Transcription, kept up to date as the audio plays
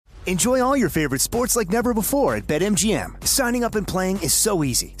Enjoy all your favorite sports like never before at BetMGM. Signing up and playing is so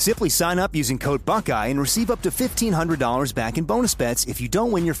easy. Simply sign up using code Buckeye and receive up to $1,500 back in bonus bets if you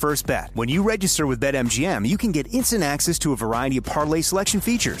don't win your first bet. When you register with BetMGM, you can get instant access to a variety of parlay selection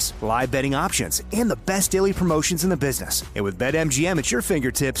features, live betting options, and the best daily promotions in the business. And with BetMGM at your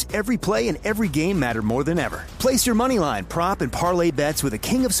fingertips, every play and every game matter more than ever. Place your moneyline, prop, and parlay bets with the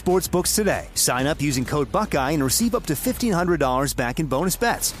king of sportsbooks today. Sign up using code Buckeye and receive up to $1,500 back in bonus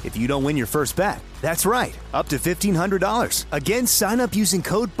bets if you don't win your first bet. That's right, up to $1,500. Again, sign up using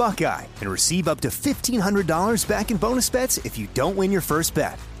code Buckeye and receive up to $1,500 back in bonus bets if you don't win your first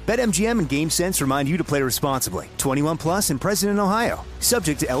bet. BetMGM and GameSense remind you to play responsibly. 21 plus and present in Ohio.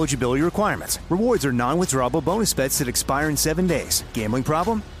 Subject to eligibility requirements. Rewards are non-withdrawable bonus bets that expire in 7 days. Gambling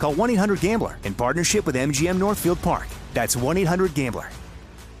problem? Call 1-800-GAMBLER in partnership with MGM Northfield Park. That's 1-800-GAMBLER.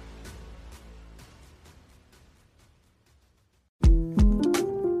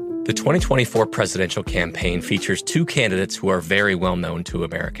 The 2024 presidential campaign features two candidates who are very well known to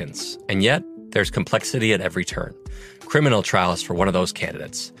Americans. And yet, there's complexity at every turn. Criminal trials for one of those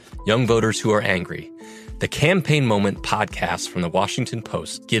candidates. Young voters who are angry. The Campaign Moment podcast from the Washington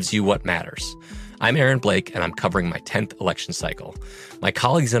Post gives you what matters. I'm Aaron Blake, and I'm covering my 10th election cycle. My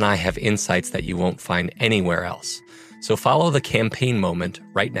colleagues and I have insights that you won't find anywhere else. So follow The Campaign Moment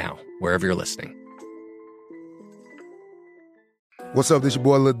right now, wherever you're listening. What's up, this your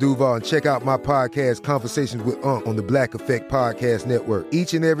boy Lil Duval, and check out my podcast, Conversations with Unc, on the Black Effect Podcast Network.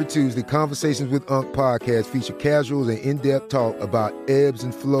 Each and every Tuesday, Conversations with Unc podcast feature casuals and in-depth talk about ebbs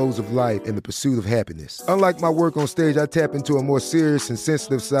and flows of life and the pursuit of happiness. Unlike my work on stage, I tap into a more serious and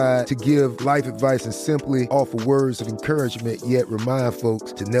sensitive side to give life advice and simply offer words of encouragement, yet remind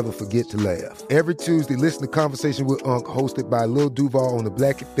folks to never forget to laugh. Every Tuesday, listen to Conversations with Unc, hosted by Lil Duval on the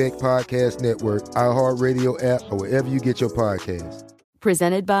Black Effect Podcast Network, iHeartRadio app, or wherever you get your podcasts.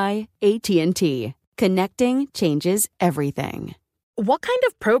 Presented by AT&T. Connecting changes everything. What kind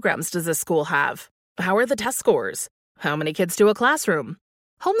of programs does this school have? How are the test scores? How many kids do a classroom?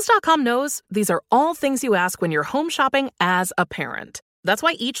 Homes.com knows these are all things you ask when you're home shopping as a parent. That's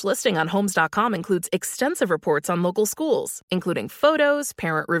why each listing on Homes.com includes extensive reports on local schools, including photos,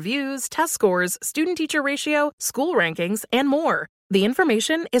 parent reviews, test scores, student-teacher ratio, school rankings, and more. The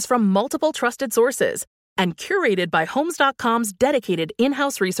information is from multiple trusted sources and curated by Homes.com's dedicated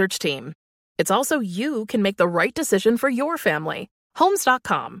in-house research team. It's also you can make the right decision for your family.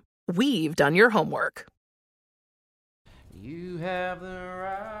 Homes.com. We've done your homework. You have the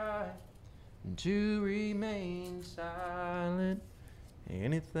right to remain silent.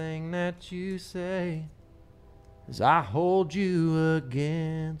 Anything that you say is I hold you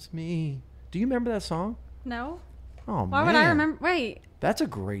against me. Do you remember that song? No. Oh, Why man. would I remember? Wait. That's a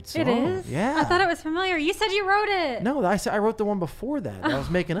great song. It is? Yeah. I thought it was familiar. You said you wrote it. No, I wrote the one before that. I was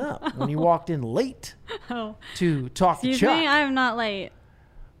making up when you walked in late Oh. to talk Excuse to Chuck. me, I'm not late.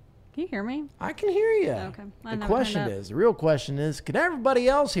 Can you hear me? I can hear you. Okay. The real question is, can everybody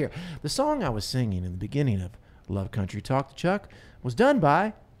else hear? The song I was singing in the beginning of Love Country Talk to Chuck was done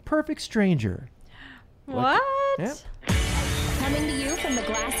by Perfect Stranger. What? Yeah. Coming to you from the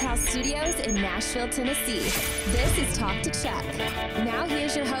Glass House Studios in Nashville, Tennessee. This is Talk to Chuck. Now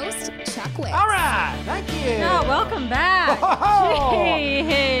here's your host, Chuck Wicks. All right. Thank you. Oh, welcome back.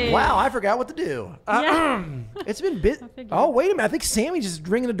 Jeez. Wow, I forgot what to do. Yeah. It's been bit. Oh, wait a minute. I think Sammy's just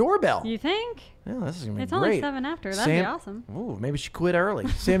ringing the doorbell. You think? Yeah, this is going to be It's great. only 7 after. That'd be awesome. Ooh, maybe she quit early.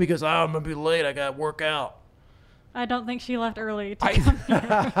 Sammy goes, I'm going to be late. I got to work out. I don't think she left early to come here.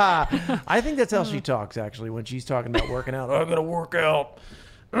 I think that's how she talks, actually, when she's talking about working out. I got to work out.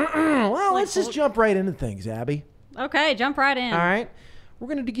 Well, let's just jump right into things, Abby. Okay, jump right in. All right. We're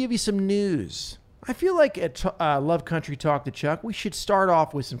going to give you some news. I feel like at Love Country Talk to Chuck, we should start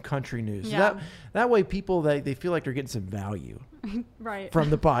off with some country news. Yeah. That way people, they feel like they're getting some value Right. from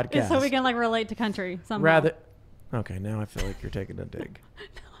the podcast. So we can relate to country somehow. Okay, now I feel like you're taking a dig.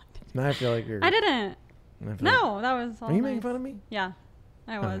 Now I feel like you're... I didn't. No, that was all Are you nice. making fun of me? Yeah,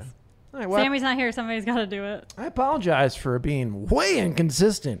 I was. All right, well, Sammy's not here. Somebody's got to do it. I apologize for being way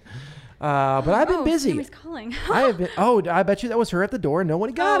inconsistent. But I've been busy. Sammy's calling. I have been. Oh, I bet you that was her at the door.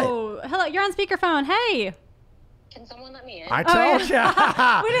 Nobody got it. Oh, hello. You're on speakerphone. Hey. Can someone let me in? I told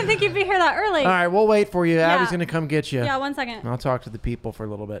you. We didn't think you'd be here that early. All right, we'll wait for you. Yeah. Abby's going to come get you. Yeah, 1 second. I'll talk to the people for a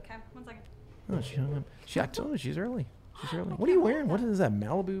little bit. Okay, 1 second. Oh, she hung up. I told her she's early. She's early. What are you wearing? What is that,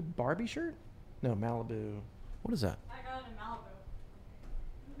 Malibu Barbie shirt? No, Malibu. What is that? I got it in Malibu.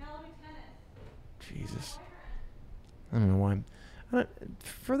 Malibu tennis. Jesus. I don't know why.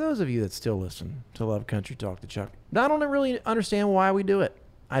 For those of you that still listen to Love Country Talk to Chuck, I don't really understand why we do it.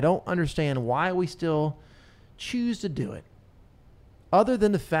 I don't understand why we still choose to do it. other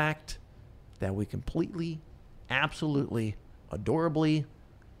than the fact that we completely, absolutely, adorably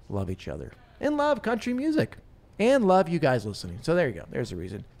love each other and love country music and love you guys listening. So there you go. There's the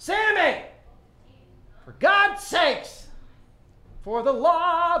reason. Sammy! For God's sakes! For the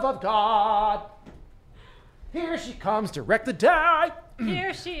love of God! Here she comes to wreck the day!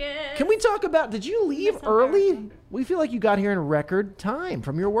 Here she is. Can we talk about, did you leave Miss early? America. We feel like you got here in record time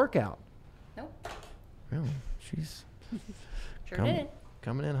from your workout. Nope. Really? She's Sure did.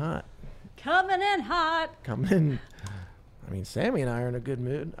 coming in hot. Coming in hot. Coming in. I mean, Sammy and I are in a good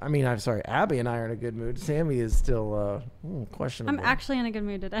mood. I'm sorry, Abby and I are in a good mood. Sammy is still questionable. I'm actually in a good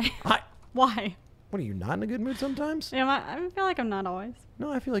mood today. I, Why? what are you, not in a good mood sometimes? I feel like I'm not always.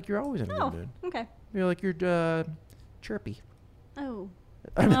 No, I feel like you're always in a Oh, good mood. okay. I feel like you're chirpy. Oh.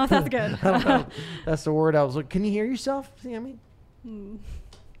 Oh, that's good. I don't know. That's the word I was looking. Can you hear yourself, Sammy?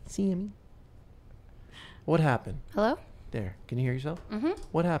 Sammy? What happened? Hello? There. Can you hear yourself? Mm-hmm.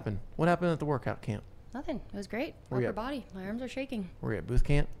 What happened? What happened at the workout camp? Nothing. It was great. Where you Upper at? body. My arms are shaking. Were you at booth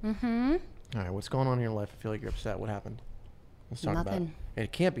camp? Mm-hmm. All right. What's going on in your life? I feel like you're upset. What happened? Let's talk about it. Nothing.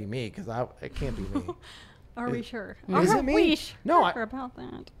 It can't be me because it can't be me. Are we sure? Is Are it me? we No, sure about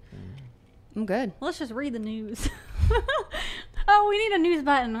that? I'm good. Let's just read the news. Oh, we need a news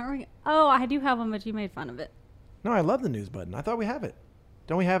button. Oh, I do have one, but you made fun of it. No, I love the news button. I thought we have it.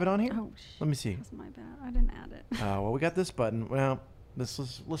 Don't we have it on here? Oh, Let me see. that's my bad. I didn't add it. Well, we got this button. Well, let's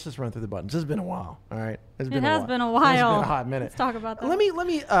just run through the buttons. This has been a while. All right. It's It has been a while. It's been a hot minute. Let's talk about that. Let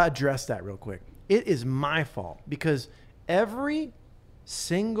me address that real quick. It is my fault because every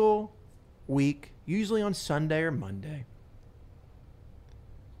single week, usually on Sunday or Monday,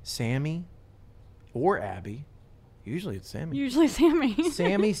 Sammy or Abby, usually it's Sammy. Usually Sammy.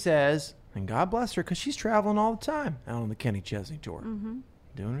 Sammy says, and God bless her because she's traveling all the time out on the Kenny Chesney tour,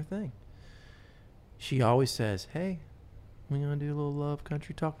 doing her thing. She always says, "Hey, we gonna do a little love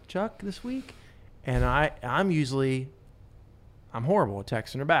country talk with Chuck this week," and I'm horrible at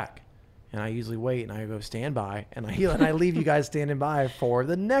texting her back, and I usually wait and I go stand by and I leave you guys standing by for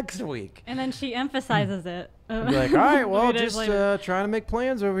the next week. And then she emphasizes it. I'd be like, all right, well, 3 days just later. trying to make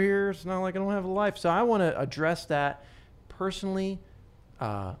plans over here. It's not like I don't have a life. So I want to address that personally,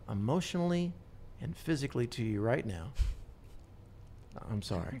 emotionally, and physically to you right now. I'm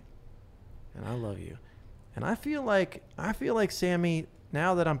sorry. And I love you. And I feel like Sammy,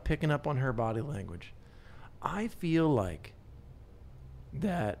 now that I'm picking up on her body language, I feel like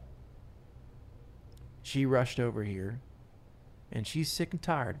that she rushed over here and she's sick and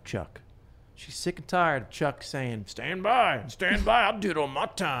tired of Chuck. She's sick and tired of Chuck saying, stand by, I'll do it on my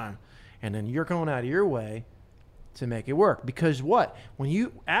time. And then you're going out of your way to make it work. Because what?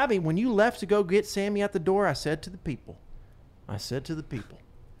 Abby, when you left to go get Sammy at the door, I said to the people,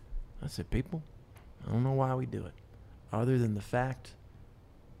 people, I don't know why we do it, other than the fact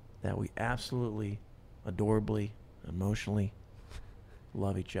that we absolutely, adorably, emotionally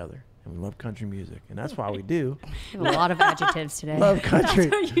love each other. And we love country music. And that's why we do. A lot of adjectives today. Love country.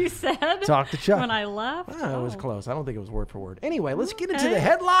 That's what you said. Talk to Chuck. When I left. It was close. I don't think it was word for word. Anyway, let's get into the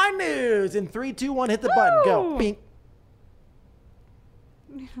headline news. In 3, 2, 1, hit the button. Go. Bing.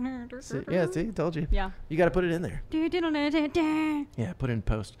 See, told you. Yeah. You got to put it in there. Yeah. Yeah, put it in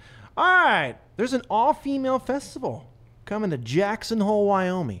post. All right. There's an all-female festival coming to Jackson Hole,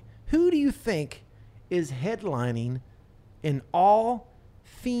 Wyoming. Who do you think is headlining an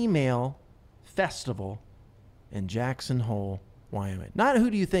all-female festival in Jackson Hole, Wyoming? Not who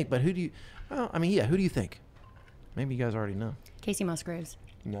do you think, but who do you... who do you think? Maybe you guys already know. Casey Musgraves.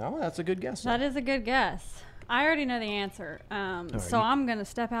 No, that's a good guess. That is a good guess. I already know the answer. I'm going to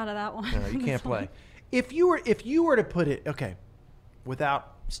step out of that one. No, you can't play. If you were to put it, okay,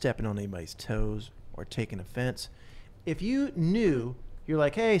 without stepping on anybody's toes or taking offense, if you knew, you're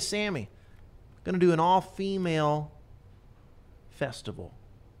like, hey, Sammy, going to do an all-female festival,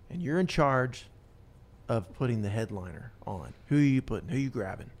 and you're in charge of putting the headliner on, who are you putting? Who are you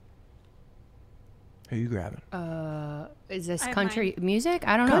grabbing? Is this I have country music?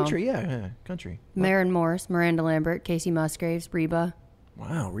 I don't Country, know. yeah, country. Maren Morris, Miranda Lambert, Casey Musgraves, Reba.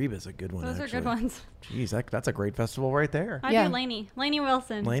 Wow, Reba's a good one, Those actually. are good ones. Jeez, that's a great festival right there. I Yeah. do Lainey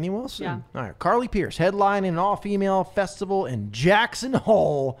Wilson. Lainey Wilson. Yeah. All right. Carly Pierce, headlining an all-female festival in Jackson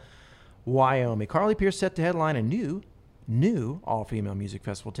Hole, Wyoming. Carly Pierce set to headline a new all-female music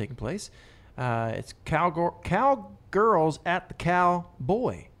festival taking place. It's Cowgirls at the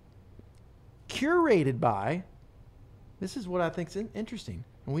Cowboy. Curated by, this is what I think is interesting,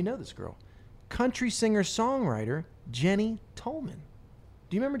 and we know this girl, country singer-songwriter Jenny Tolman.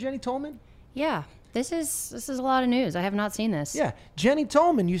 Do you remember Jenny Tolman? Yeah. This is a lot of news. I have not seen this. Yeah. Jenny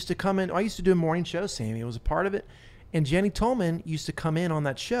Tolman used to come in. I used to do a morning show. Sammy was a part of it. And Jenny Tolman used to come in on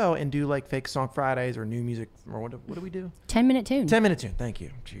that show and do like Fake Song Fridays or new music. Or what do we do? 10-minute tune. 10-minute tune. Thank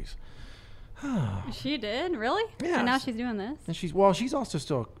you. Jeez. She did? Really? Yeah. And now she's doing this? And she's also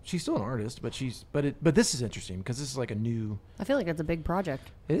still an artist, but but this is interesting because this is like a new. I feel like it's a big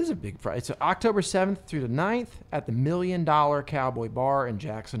project. It is a big Friday. It's October 7th through the 9th at the $1 Million Cowboy Bar in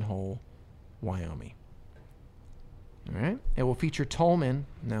Jackson Hole, Wyoming. All right. It will feature Tolman.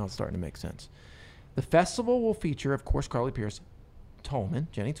 Now it's starting to make sense. The festival will feature, of course, Carly Pearce,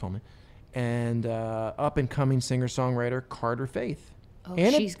 Jenny Tolman, and up-and-coming singer-songwriter Carter Faith. Oh,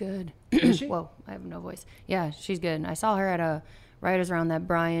 and she's good. Is she? Whoa, I have no voice. Yeah, she's good. I saw her at a Writers Round that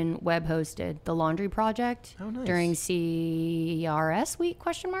Brian Webb hosted, The Laundry Project, during CRS week, ?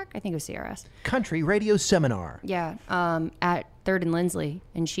 I think it was CRS. Country Radio Seminar. Yeah, at 3rd and Lindsley,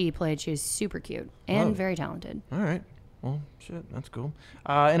 and she played. She was super cute and very talented. All right. Well, shit, that's cool.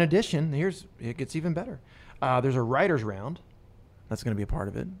 In addition, it gets even better. There's a Writers Round. That's going to be a part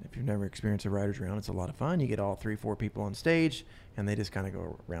of it. If you've never experienced a Writers Round, it's a lot of fun. You get all 3-4 people on stage, and they just kind of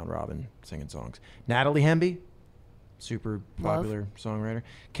go round robin singing songs. Natalie Hemby, super popular songwriter.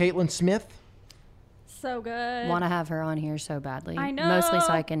 Caitlin Smith. So good. Want to have her on here so badly. I know. Mostly so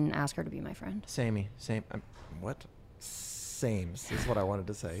I can ask her to be my friend. Same. What? Sames is what I wanted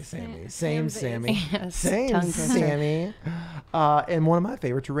to say. Sammy. Yes, Same tongue twister. Sammy. And one of my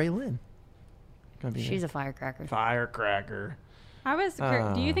favorites, Ray Lynn. She's a firecracker. Firecracker. I was.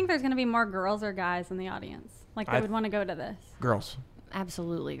 Do you think there's going to be more girls or guys in the audience? Like they would want to go to this? Girls.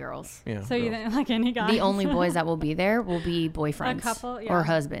 Absolutely girls. Yeah. So you think like any guys? The only boys that will be there will be boyfriends. A couple, or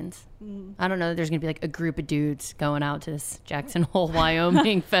husbands. I don't know. There's going to be like a group of dudes going out to this Jackson Hole,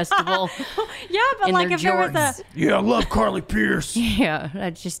 Wyoming festival. Yeah, but like if there was a... Yeah, I love Carly Pearce. Yeah,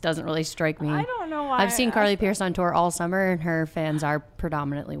 that just doesn't really strike me. I don't know why. I've seen Carly Pearce on tour all summer, and her fans are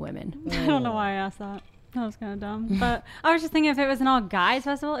predominantly women. I don't know why I asked that. That was kind of dumb. But I was just thinking if it was an all guys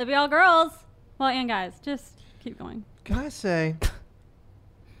festival, it'd be all girls. Well, and guys. Just keep going. Can I say,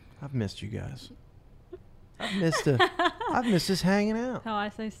 I've missed you guys. I've missed us hanging out. How I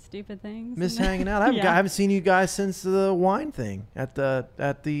say stupid things. Miss hanging out. I haven't seen you guys since the wine thing at the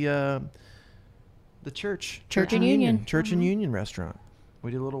church and Union. Church and Union restaurant.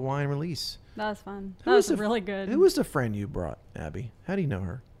 We did a little wine release. That was fun. That was really good. Who was the friend you brought, Abby? How do you know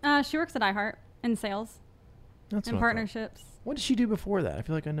her? She works at iHeart in sales. That's and partnerships. What did she do before that? I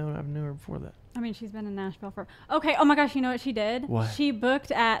feel like I knew her before that. I mean, she's been in Nashville for... Okay, oh my gosh, you know what she did? What? She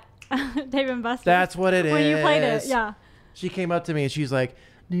booked at Dave & Buster's. That's what it is. When you played it, yeah. She came up to me and she's like,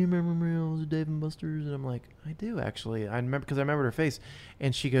 do you remember when I was at Dave & Buster's? And I'm like, I do, actually. I remember because I remembered her face.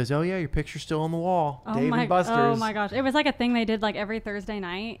 And she goes, oh, yeah, your picture's still on the wall. Dave & Buster's. Oh, my gosh. It was like a thing they did like every Thursday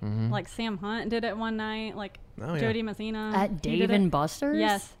night. Mm-hmm. Like Sam Hunt did it one night. Like Jody Messina. At Dave & Buster's?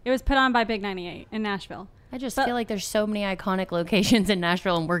 Yes. It was put on by Big 98 in Nashville. I just feel like there's so many iconic locations in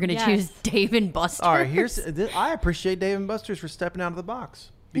Nashville, and we're going to choose Dave & Buster's. All right, I appreciate Dave & Buster's for stepping out of the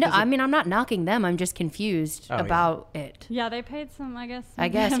box. No, I mean, I'm not knocking them. I'm just confused about it. Yeah, they paid some, I guess,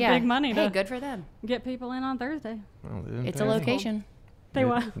 big money to good for them. Get people in on Thursday. Well, it's a location. They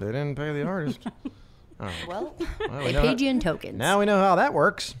didn't pay the artist. Right. Well, they paid you in tokens. Now we know how that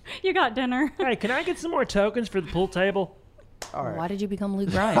works. You got dinner. Hey, can I get some more tokens for the pool table? All right. Why did you become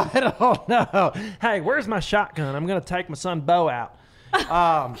Luke Bryan? I don't know. Hey, where's my shotgun? I'm going to take my son Bo out.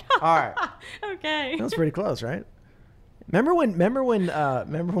 All right. Okay. That was pretty close, right? Remember when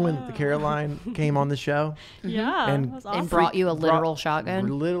the Caroline came on the show? Yeah. And, awesome. And brought you a literal shotgun?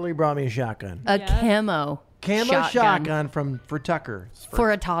 Literally brought me a shotgun. A camo shotgun for Tucker.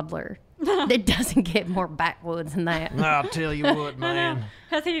 For a toddler. It doesn't get more backwoods than that. I'll tell you what, man.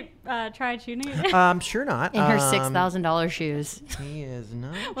 Has he tried shooting it? Sure not. In her $6,000 shoes. He has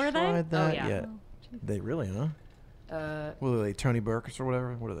not tried that yet. They really, huh? What are they, Tony Burks or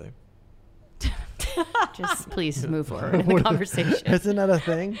whatever? What are they? Just please move forward in the conversation. Isn't that a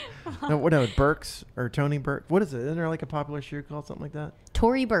thing? No, Burks or Tony Burke. What is it? Isn't there like a popular shoe called something like that?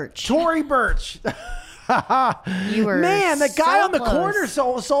 Tory Burch. Tory Burch. You were the guy so on the close. corner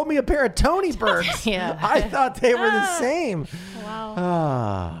sold me a pair of Tony Burks. Yeah. I thought they were the same.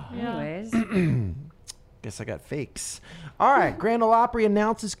 Wow. Anyways. Guess I got fakes. All right. Grand Ole Opry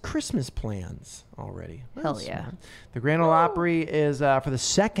announces Christmas plans already. Hell yeah. Smart. The Grand Ole Opry is, for the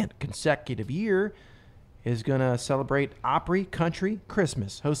second consecutive year, is going to celebrate Opry Country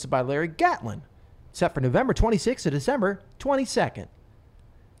Christmas, hosted by Larry Gatlin, set for November 26th to December 22nd.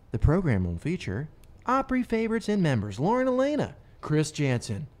 The program will feature Opry favorites and members Lauren Elena, Chris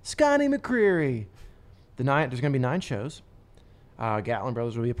Jansen, Scotty McCreery. There's going to be 9 shows. Gatlin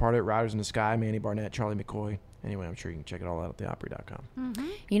Brothers will be a part of it. Riders in the Sky, Manny Barnett, Charlie McCoy, Anyway, I'm sure you can check it all out at theopry.com.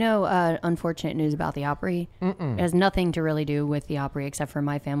 You know, unfortunate news about the Opry. It has nothing to really do with the Opry except for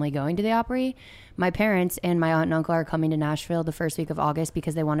my family going to the Opry. My parents and my aunt and uncle are coming to Nashville the first week of August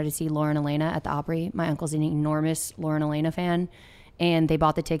because they wanted to see Lauren Elena at the Opry. My uncle's an enormous Lauren Elena fan, and they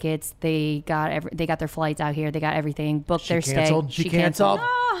bought the tickets. They got their flights out here. They got everything, booked their stay. She canceled.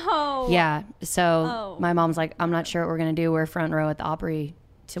 Oh. Yeah. So my mom's like, I'm not sure what we're gonna do. We're front row at the Opry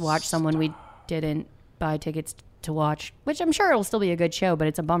to watch someone we didn't buy tickets to watch, which I'm sure it'll still be a good show, but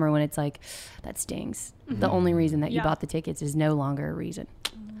it's a bummer when it's like, that stings. The only reason that you bought the tickets is no longer a reason.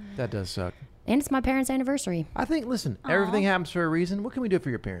 That does suck. And it's my parents' anniversary. I think, listen, everything happens for a reason. What can we do for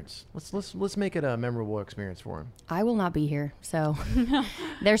your parents? Let's make it a memorable experience for them. I will not be here, so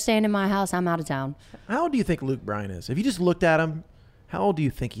they're staying in my house. I'm out of town. How old do you think Luke Bryan is? If you just looked at him, how old do you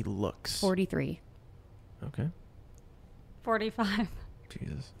think he looks? 43. Okay. 45.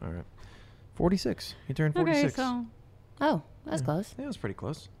 Jesus. All right. 46. He turned 46. Okay, so. Oh, that's close. That was pretty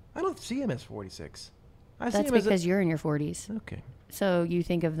close. I don't see him as 46. That's because you're in your 40s. Okay. So you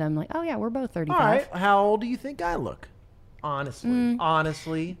think of them like, oh yeah, we're both 35. All right. How old do you think I look?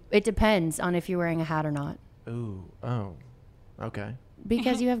 Honestly. It depends on if you're wearing a hat or not. Ooh. Oh. Okay.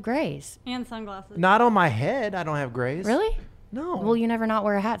 Because you have grays. And sunglasses. Not on my head. I don't have grays. Really? No. Well, you never not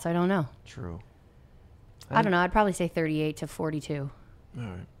wear a hat, so I don't know. True. I don't know. I'd probably say 38 to 42. All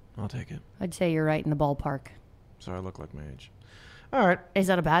right. I'll take it. I'd say you're right in the ballpark. So I look like my age. All right. Is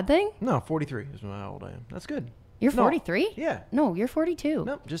that a bad thing? No, 43 is how old I am. That's good. You're 43? Yeah. No, you're 42.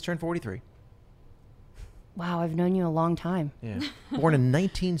 Nope, just turned 43. Wow, I've known you a long time. Yeah. Born in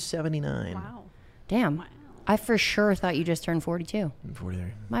 1979. Wow. Damn. Wow. I for sure thought you just turned 42. I'm 43.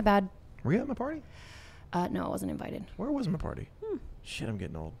 My bad. Were you at my party? No, I wasn't invited. Where was my party? Shit, I'm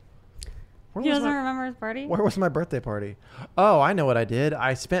getting old. He doesn't remember his party? Where was my birthday party? Oh, I know what I did.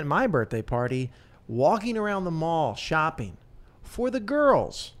 I spent my birthday party walking around the mall shopping for the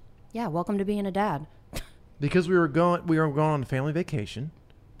girls. Yeah, welcome to being a dad. Because we were going on a family vacation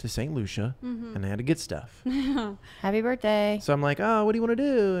to St. Lucia, and I had to get stuff. Happy birthday. So I'm like, oh, what do you want to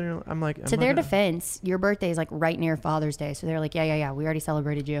do? And I'm like, to their defense, your birthday is like right near Father's Day. So they're like, yeah, we already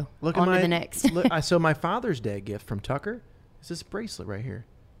celebrated you. Look on at to the next. So my Father's Day gift from Tucker is this bracelet right here.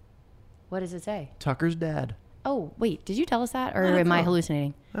 What does it say? Tucker's dad. Oh, wait, did you tell us that? Or am I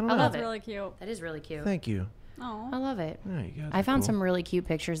hallucinating? I don't know. That's really cute. That is really cute. Thank you. Oh, I love it. Yeah, you guys I are found cool. some really cute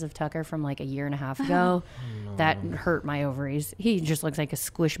pictures of Tucker from like a year and a half ago that hurt my ovaries. He just looks like a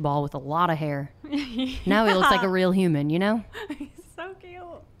squish ball with a lot of hair. Now he looks like a real human, you know? He's so cute.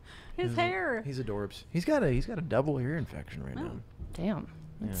 His hair. He's adorbs. He's got a double ear infection right now. Damn.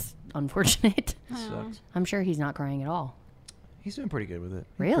 That's unfortunate. Sucks. I'm sure he's not crying at all. He's doing pretty good with it.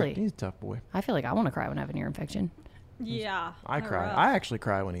 Really? He's a tough boy. I feel like I want to cry when I have an ear infection. Yeah. I they're cry. rough. I actually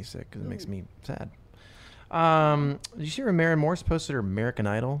cry when he's sick because it makes me sad. Did you see where Maren Morse posted her American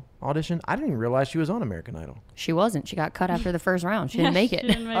Idol audition? I didn't even realize she was on American Idol. She wasn't. She got cut after the first round. She didn't make it.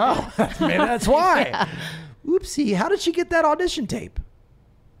 Oh, maybe that's why. Yeah. Oopsie. How did she get that audition tape?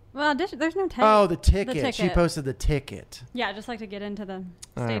 Well, there's no tape. Oh, the ticket. She posted the ticket. Yeah, just like to get into the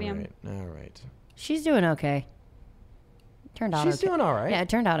stadium. All right. She's doing okay. Turned out. She's doing all right. Yeah, it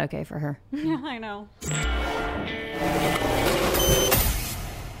turned out okay for her. Yeah, I know.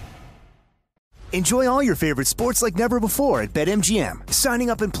 Enjoy all your favorite sports like never before at BetMGM. Signing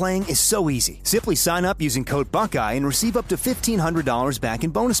up and playing is so easy. Simply sign up using code Buckeye and receive up to $1,500 back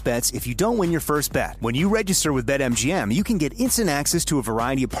in bonus bets if you don't win your first bet. When you register with BetMGM, you can get instant access to a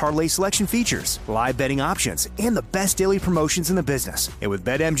variety of parlay selection features, live betting options, and the best daily promotions in the business. And with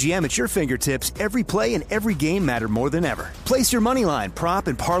BetMGM at your fingertips, every play and every game matter more than ever. Place your moneyline, prop,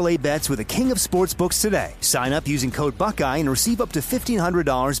 and parlay bets with the king of sportsbooks today. Sign up using code Buckeye and receive up to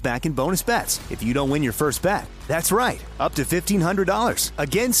 $1,500 back in bonus bets if you don't win your first bet. That's right, up to $1,500.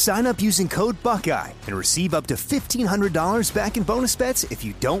 Again, sign up using code Buckeye and receive up to $1,500 back in bonus bets if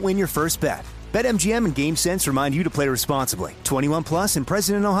you don't win your first bet. BetMGM and GameSense remind you to play responsibly. 21 plus and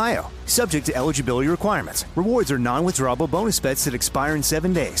present in Ohio. Subject to eligibility requirements. Rewards are non-withdrawable bonus bets that expire in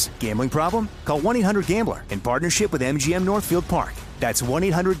 7 days. Gambling problem? Call 1-800-GAMBLER in partnership with MGM Northfield Park. That's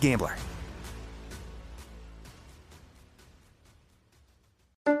 1-800-GAMBLER.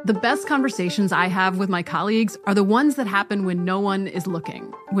 The best conversations I have with my colleagues are the ones that happen when no one is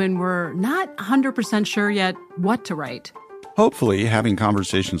looking, when we're not 100% sure yet what to write. Hopefully, having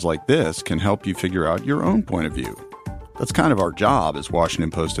conversations like this can help you figure out your own point of view. That's kind of our job as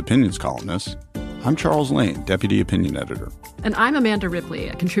Washington Post opinions columnists. I'm Charles Lane, Deputy Opinion Editor. And I'm Amanda Ripley,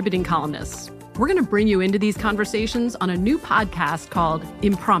 a contributing columnist. We're going to bring you into these conversations on a new podcast called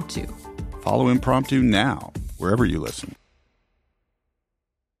Impromptu. Follow Impromptu now, wherever you listen.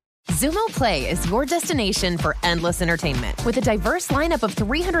 Xumo Play is your destination for endless entertainment. With a diverse lineup of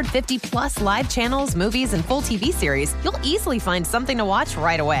 350 plus live channels, movies, and full TV series, you'll easily find something to watch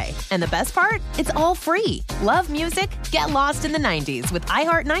right away. And the best part? It's all free. Love music? Get lost in the 90s with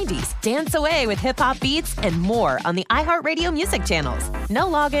iHeart 90s, dance away with hip-hop beats, and more on the iHeartRadio music channels. No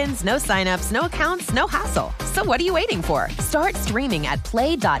logins, no signups, no accounts, no hassle. So what are you waiting for? Start streaming at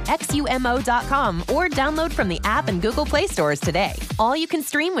play.xumo.com or download from the app and Google Play stores today. All you can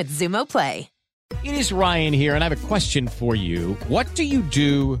stream with Xumo Play. It is Ryan here, and I have a question for you. What do you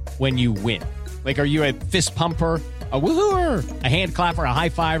do when you win? Like, are you a fist pumper, a woohooer, a hand clapper, a high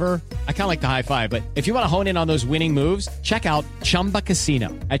fiver? I kind of like the high five, but if you want to hone in on those winning moves, check out Chumba Casino.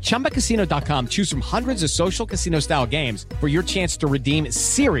 At ChumbaCasino.com, choose from hundreds of social casino-style games for your chance to redeem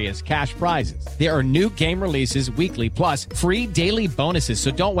serious cash prizes. There are new game releases weekly, plus free daily bonuses. So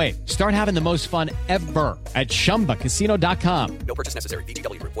don't wait. Start having the most fun ever at ChumbaCasino.com. No purchase necessary.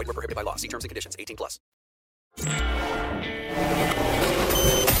 VGW. Void where prohibited by law. See terms and conditions. 18 plus.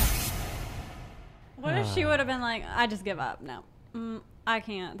 What if she would have been like, I just give up? No. I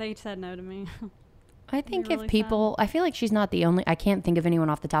can't. They said no to me. I think if people, I feel like she's not the only, I can't think of anyone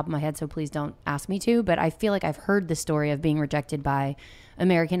off the top of my head, so please don't ask me to, but I feel like I've heard the story of being rejected by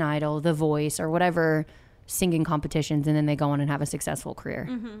American Idol, The Voice, or whatever singing competitions, and then they go on and have a successful career.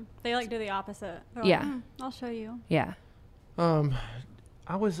 Mm-hmm. They like do the opposite. They're Yeah. Like, I'll show you. Yeah.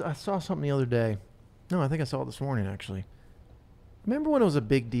 I saw something the other day. No, I think I saw it this morning, actually. Remember when it was a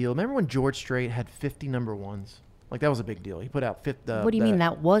big deal? Remember when George Strait had 50 number ones? Like, that was a big deal. He put out 50. What do you mean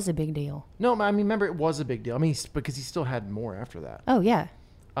that was a big deal? No, I mean, remember, it was a big deal. I mean, because he still had more after that. Oh, yeah.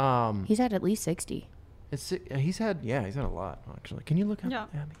 He's had at least 60. He's had a lot, actually. Can you look up? Yeah.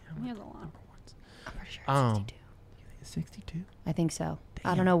 Abby, He has a lot. I'm pretty sure it's 62. 62? I think so.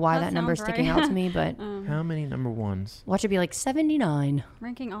 Damn. I don't know why that number's sounds sticking right. out to me, but How many number ones? watch it be like 79.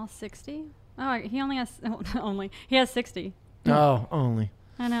 Ranking all 60? Oh, he only has, he has 60. Oh, only.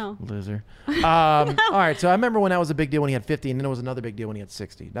 I know. Loser. All right, so I remember when that was a big deal when he had 50, and then it was another big deal when he had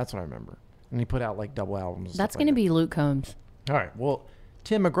 60. That's what I remember. And he put out like double albums. That's going to be Luke Combs. All right, well,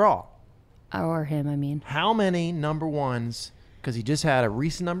 Tim McGraw. Or him, I mean. How many number ones, because he just had a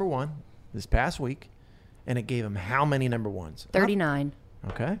recent number one this past week, and it gave him how many number ones? 39.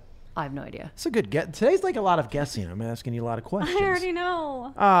 Okay. I have no idea. It's a good guess. Today's like a lot of guessing. I'm asking you a lot of questions. I already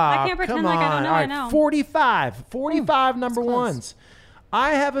know. I can't pretend like I don't know. All right, I know. 45 number ones.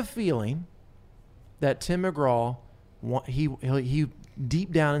 I have a feeling that Tim McGraw, he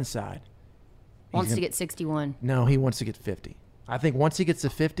deep down inside Wants to get 61. No, he wants to get 50. I think once he gets to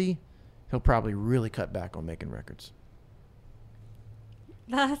 50, he'll probably really cut back on making records.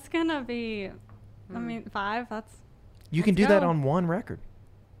 That's going to be, 5. You can do that on one record.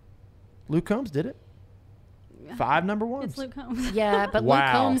 Luke Combs did it. 5 number ones. It's Luke Combs. Yeah, but Luke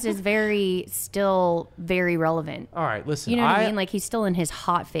Combs is still very relevant. All right, listen. You know what I mean? Like, he's still in his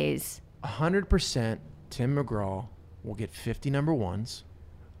hot phase. 100% Tim McGraw will get 50 number ones.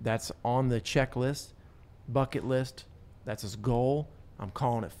 That's on the checklist, bucket list. That's his goal. I'm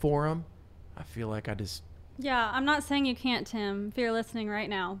calling it for him. I feel like I just... Yeah, I'm not saying you can't, Tim. If you're listening right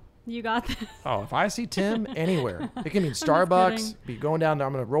now, you got this. Oh, if I see Tim anywhere, it can be Starbucks, be going down there,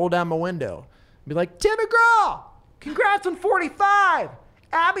 I'm going to roll down my window, be like, Tim McGraw, congrats on 45.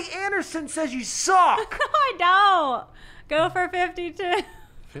 Abby Anderson says you suck. I don't. Go for 52.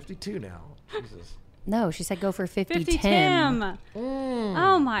 52 now. Jesus. No, she said go for 50 50 Tim.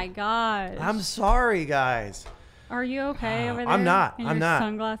 Oh, my God. I'm sorry, guys. Are you okay over there? I'm not. In I'm your not.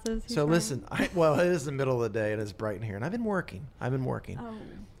 Sunglasses. So listen, it is the middle of the day and it's bright in here, and I've been working. Oh.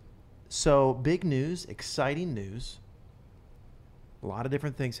 So big news, exciting news. A lot of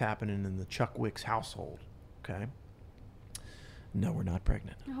different things happening in the Chuck Wicks household. Okay. No, we're not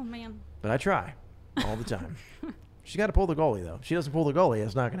pregnant. Oh man. But I try all the time. She's got to pull the goalie though. If she doesn't pull the goalie,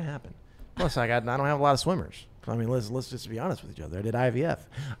 it's not going to happen. Plus, I don't have a lot of swimmers. I mean, let's just be honest with each other. I did IVF.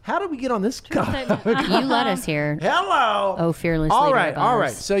 How did we get on this? You let us here. Hello. Oh, fearless. All leader right. of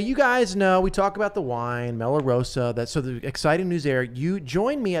ours. So you guys know we talk about the wine, Melorosa. So the exciting news there. You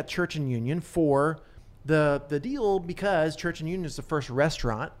joined me at Church and Union for the deal because Church and Union is the first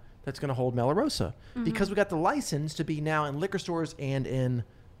restaurant that's going to hold Melorosa because we got the license to be now in liquor stores and in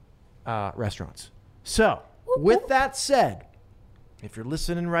restaurants. So with that said, if you're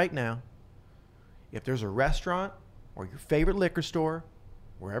listening right now, if there's a restaurant or your favorite liquor store,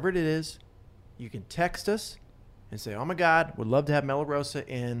 wherever it is, you can text us and say, oh my God, would love to have Melorosa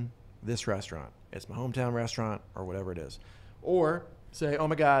in this restaurant. It's my hometown restaurant or whatever it is. Or say, oh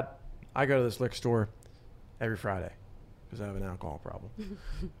my God, I go to this liquor store every Friday because I have an alcohol problem.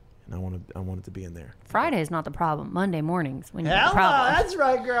 and I want it to be in there. Friday's not the problem. Monday mornings when you have Hell the problem. that's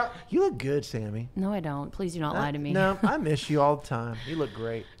right, girl. You look good, Sammy. No, I don't. Please do not lie to me. No, I miss you all the time. You look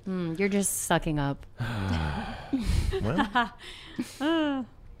great. You're just sucking up. Well,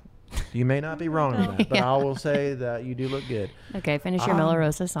 you may not be wrong on that, but I will say that you do look good. Okay, finish your Miller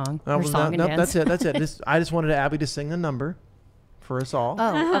Rosa song. Or Well, song and no, dance. that's it. I just wanted Abby to sing a number for us all.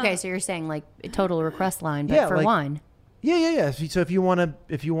 Oh, okay. So you're saying like a total request line, but Yeah, for like- wine. Yeah. So if you want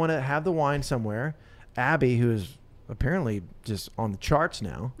to have the wine somewhere, Abby, who is apparently just on the charts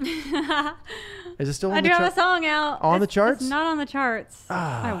now, is it still on I the do chart? have a song out. On the charts? It's not on the charts.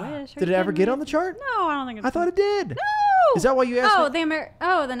 I wish. Did it ever get on the chart? No, I don't think it's I thought it did. No. Is that why you asked me?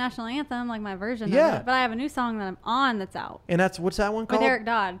 the national anthem, like my version Yeah. of it. But I have a new song that I'm on that's out. And what's that one called? With Eric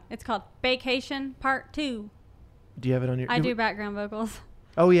Dodd. It's called Vacation Part 2. Do you have it on your? I do background vocals.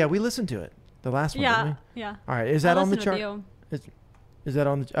 Oh yeah, we listened to it. The last one. Yeah, Didn't we? yeah. All right, is that I on the listened chart? with you. Is that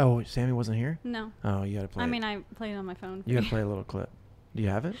on the? Oh, Sammy wasn't here. No. Oh, you got to play. I it. mean, I played it on my phone. You got to play a little clip. Do you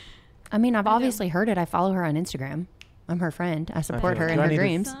have it? I mean, I've obviously heard it. I follow her on Instagram. I'm her friend. I support her in her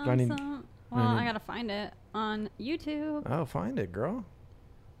dreams. Well, I gotta find it on YouTube. Oh, find it, girl.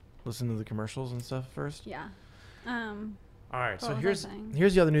 Listen to the commercials and stuff first. Yeah. All right. what So was I saying?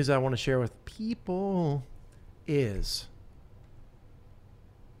 here's the other news I want to share with people. Is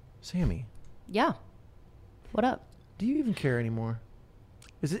Sammy? Yeah. What up? Do you even care anymore?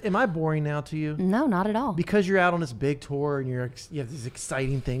 Am I boring now to you? No, not at all. Because you're out on this big tour and you have these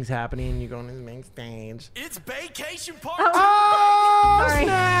exciting things happening and you're going to the main stage. It's vacation part. Oh, Sorry.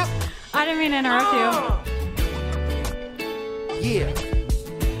 snap! I didn't mean to interrupt you. Yeah.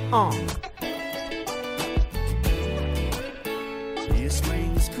 This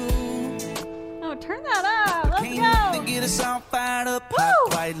rain's cool. Oh, turn that up. Let's Can't go. to get us all fired up.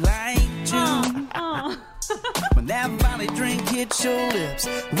 Hot, quite like June. When that valley drink hits your lips,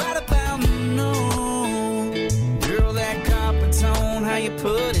 right about noon. Girl, that copper tone, how you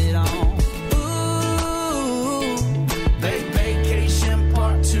put it on. Ooh, vacation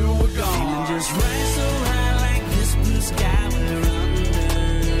part 2, we're gone. Feeling just right, so high like this blue sky we're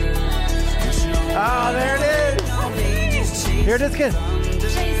under. Oh, there it is. Here it is, kid.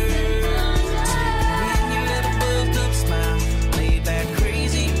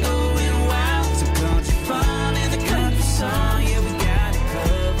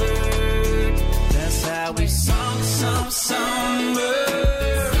 We some summer.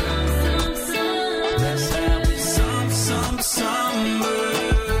 That's how we some summer.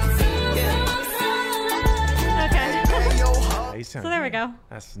 Okay. So there we go.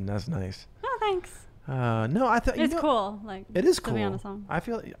 That's nice. Oh, thanks. No, I thought It's cool. Like it is to cool. be on a song. I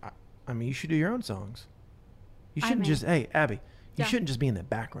feel. I mean, you should do your own songs. You shouldn't mean- just. Hey, Abby, you Yeah. shouldn't just be in the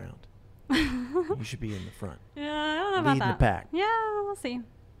background. You should be in the front. Yeah, I don't know about Leading that. the pack. Yeah, we'll see.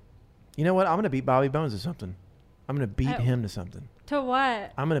 You know what? I'm gonna beat Bobby Bones to something. I'm gonna beat Oh. him to something. To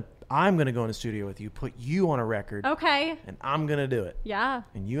what? I'm gonna go in the studio with you, put you on a record. Okay. And I'm gonna do it. Yeah.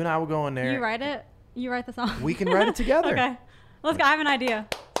 And you and I will go in there. You write it? You write the song? We can write it together. Okay. Let's go. I have an idea.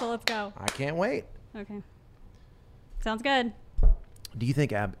 So let's go. I can't wait. Okay. Sounds good. Do you think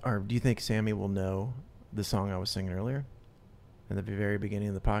do you think Sammy will know the song I was singing earlier? At the very beginning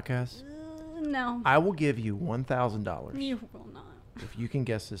of the podcast? No. I will give you $1,000 You will not. if you can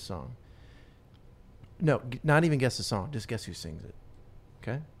guess this song. No, not even guess the song. Just guess who sings it.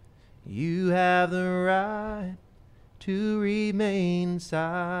 Okay? You have the right to remain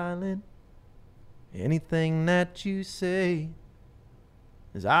silent. Anything that you say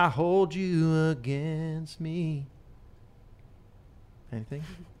is I hold you against me. Anything?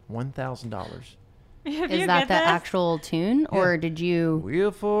 $1,000. Is that the actual tune, or did you?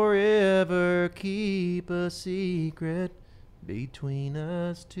 We'll forever keep a secret between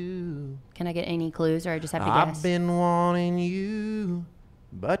us two. Can I get any clues, or I just have to guess? I've been wanting you,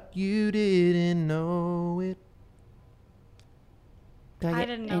 but you didn't know it. Do I I get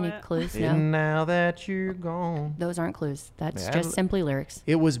didn't know any it. clues? And No. now that you're gone. Those aren't clues. That's Yeah, just simply lyrics.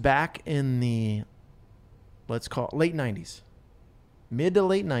 It was back in the, let's call it late 90s. Mid to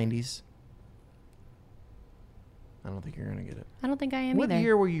late 90s. I don't think you're going to get it. I don't think I am What either.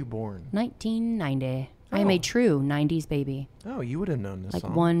 year were you born? 1990. I am a true 90s baby. Oh, you would have known this Like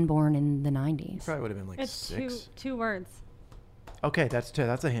song. one born in the 90s. Probably would have been like It's 6. two words. Okay, that's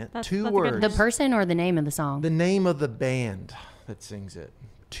a hint. That's- Two that's a good words. The person or the name of the song? The name of the band that sings it.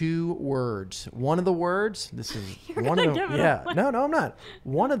 2 words. One of the words, this is You're one of gonna the give it yeah. away. No, I'm not.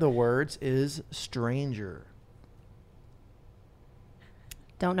 One of the words is stranger.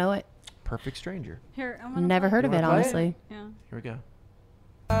 Don't know it. Perfect Stranger. Here, I'm gonna Never play heard of You it, wanna play honestly. Yeah. Here we go.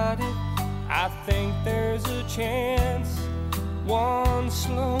 I think there's a chance one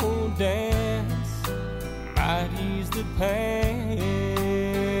slow dance might ease the pain.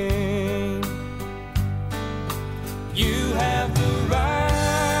 You have the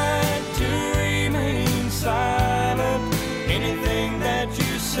right to remain silent. Anything that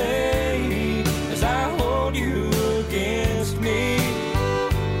you say as I hold you against me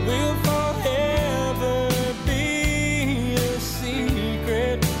will forever be a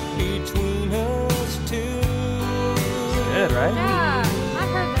secret between us two. Good, right? Yeah, I've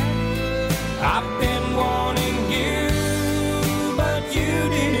heard that. I've been wanting you, but you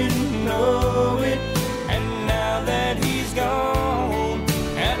didn't know it. And now that he's gone,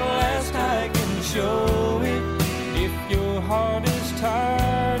 at last I can show it. If your heart is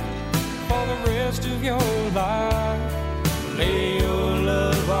tired for the rest of your life, lay your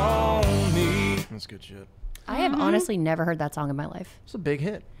love on me. That's good shit. I have honestly never heard that song in my life. It's a big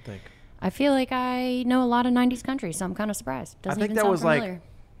hit, I think. I feel like I know a lot of 90s country, so I'm kind of surprised. Doesn't I think even that sound was familiar. like,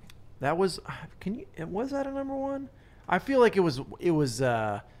 that was, was that a number one? I feel like it was,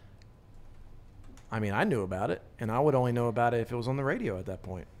 I mean, I knew about it, and I would only know about it if it was on the radio at that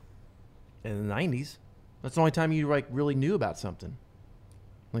point. In the 90s. That's the only time you like really knew about something.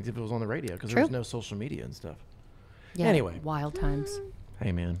 Like if it was on the radio, because there was no social media and stuff. Yeah, Anyway. wild times.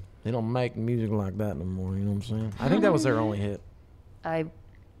 Hey, man, they don't make music like that no more, you know what I'm saying? I think that was their only hit. I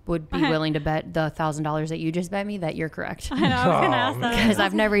would be willing to bet the $1,000 that you just bet me that you're correct. I know, I was going to ask that. Because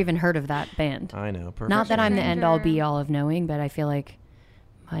I've never even heard of that band. I know. Perfect. Not that I'm the end-all, be-all of knowing, but I feel like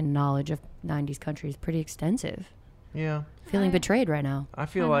my knowledge of 90s country is pretty extensive. Yeah. Feeling betrayed right now. I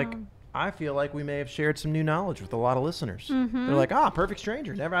feel like we may have shared some new knowledge with a lot of listeners. Mhm. They're like, Perfect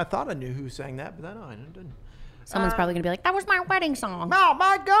Stranger. I thought I knew who sang that, but I didn't. Someone's probably going to be like, that was my wedding song. Oh,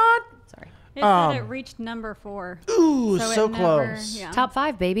 my God. Sorry. It said it reached number 4. Ooh, it so never- close. yeah. Top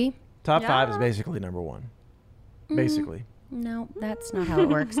 5, baby. Top 5 is basically number 1. Basically. No, that's not how it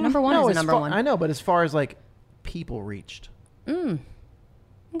works. Number 1 is a number 1. I know, but as far as like people reached.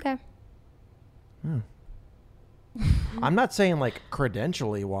 Okay. I'm not saying like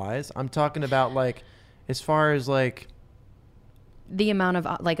credentially wise. I'm talking about like as far as like The amount of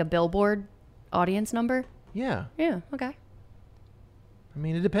like a Billboard audience number? yeah. Yeah, okay. I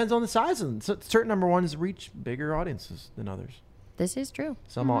mean, it depends on the size of them. Certain number ones reach bigger audiences than others. This is true.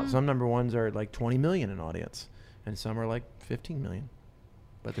 Some number ones are like 20 million in audience, and some are like 15 million.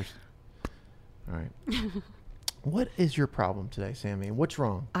 But there's all right. What is your problem today, Sammy? What's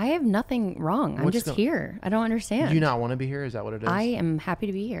wrong? I have nothing wrong. I'm just here. I don't understand. Do you not want to be here? Is that what it is? I am happy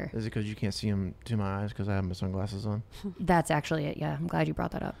to be here. Is it because you can't see them to my eyes because I have my sunglasses on? That's actually it. Yeah, I'm glad you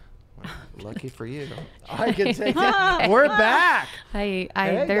brought that up. Lucky for you. I can take it. We're back.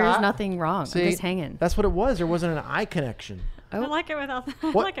 There's nothing wrong. See, I'm just hanging. That's what it was. There wasn't an eye connection. I like it without. I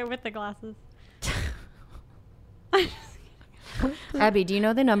What? like it with the glasses. Abby, do you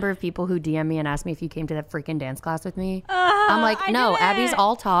know the number of people who DM me and ask me if you came to that freaking dance class with me? I'm like, I no, didn't. Abby's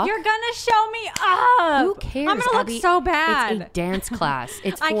all talk. You're gonna show me up. Who cares? I'm gonna Abby? look so bad. It's a dance class.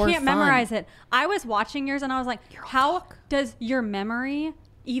 It's for I can't fun. memorize it. I was watching yours and I was like, how does your memory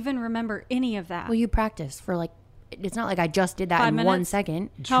even remember any of that? Well, you practice for like, it's not like I just did that 5 in minutes? 1 second.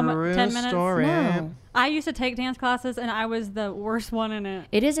 How 10 minutes? story. No. I used to take dance classes and I was the worst one in it.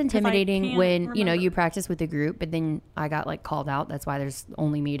 It is 'Cause I intimidating can't when, you remember. you practice with a group, but then I got like called out. That's why there's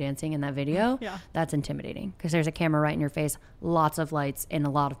only me dancing in that video. Yeah. That's intimidating because there's a camera right in your face, lots of lights, and a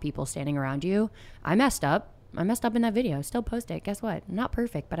lot of people standing around you. I messed up in that video. Still post it. Guess what? Not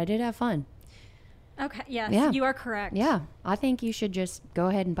perfect, but I did have fun. Okay, yes, Yeah. you are correct. Yeah, I think you should just go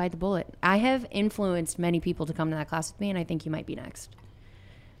ahead and bite the bullet. I have influenced many people to come to that class with me, and I think you might be next.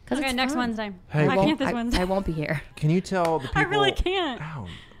 Okay, it's next fun. Wednesday. Hey, I can't this Wednesday. I won't be here. Can you tell the people? I really can't. Ow.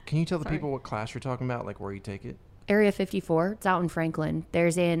 Can you tell the people what class you're talking about, like where you take it? Area 54. It's out in Franklin.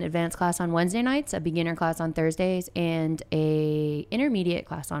 There's an advanced class on Wednesday nights, a beginner class on Thursdays, and a intermediate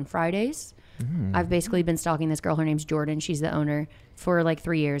class on Fridays. I've basically been stalking this girl. Her name's Jordan. She's the owner for like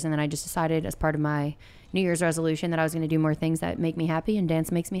 3 years. And then I just decided as part of my New Year's resolution that I was going to do more things that make me happy, and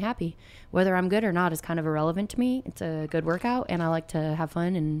dance makes me happy. Whether I'm good or not is kind of irrelevant to me. It's a good workout, and I like to have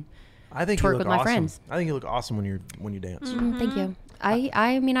fun and I think twerk you look with awesome. my friends. I think you look awesome when you dance. Thank you.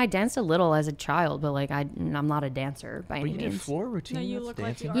 I mean, I danced a little as a child, but like I'm not a dancer by But any you means. did floor routine. No, you That's look like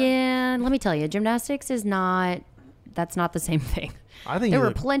dancing. you are. Yeah, let me tell you, gymnastics is not. That's not the same thing. I think there you were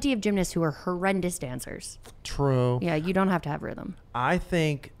look plenty of gymnasts who are horrendous dancers. true. Yeah, you don't have to have rhythm. I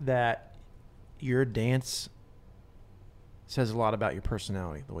think that your dance says a lot about your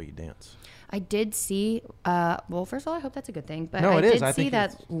personality, the way you dance. I did see. Well, first of all, I hope that's a good thing. But No, I it did is. I see think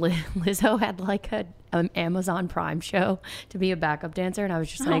that Lizzo had like an Amazon Prime show to be a backup dancer, and I was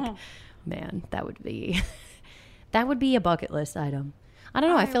just like, man, that would be a bucket list item. I don't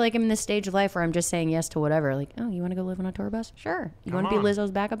know. I feel like I'm in this stage of life where I'm just saying yes to whatever. Like, oh, you want to go live on a tour bus? Sure. You want to be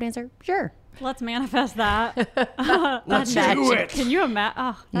Lizzo's backup dancer? Sure. Let's manifest that. Let's do it. Can you imagine?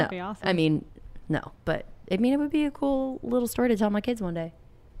 Oh, that'd be awesome. I mean, no. But, I mean, it would be a cool little story to tell my kids one day.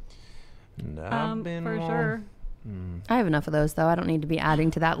 For sure. I have enough of those, though. I don't need to be adding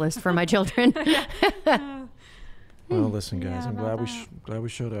to that list for my children. Well, listen, guys. I'm glad we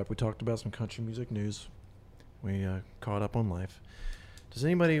showed up. We talked about some country music news. We caught up on life. Does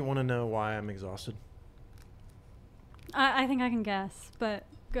anybody want to know why I'm exhausted? I think I can guess, but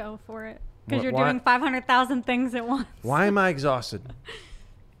go for it. Because you're doing 500,000 things at once. Why am I exhausted?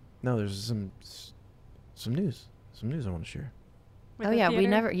 No, there's some news. Some news I want to share. Oh yeah,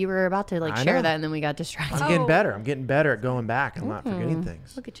 you were about to share that and then we got distracted. I'm getting better. I'm getting better at going back and not forgetting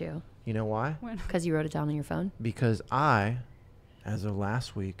things. Look at you. You know why? Because you wrote it down on your phone? Because I, as of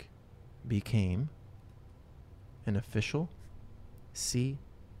last week, became an official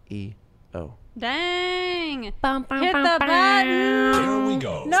CEO. Dang. Hit the button. There we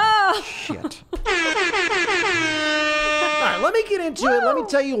go. No. Shit. All right, let me get into it. Let me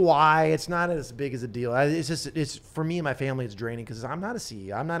tell you why it's not as big as a deal. It's for me and my family. It's draining because I'm not a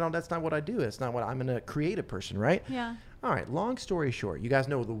CEO. That's not what I do. It's not what I'm a creative person, right? Yeah. All right. Long story short, you guys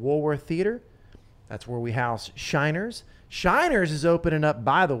know the Woolworth Theater. That's where we house Shiners. Shiners is opening up,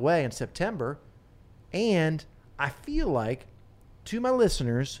 by the way, in September, and I feel like to my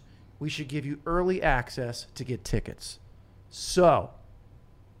listeners, we should give you early access to get tickets. So,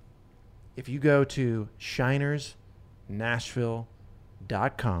 if you go to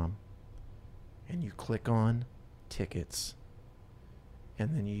shinersnashville.com and you click on tickets,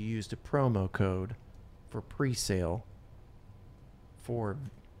 and then you use the promo code for pre-sale for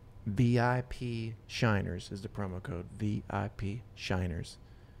VIP Shiners is the promo code, VIP Shiners.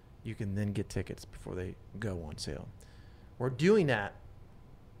 You can then get tickets before they go on sale. We're doing that.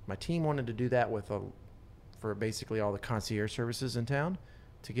 My team wanted to do that for basically all the concierge services in town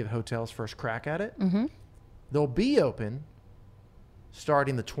to give hotels first crack at it. Mm-hmm. They'll be open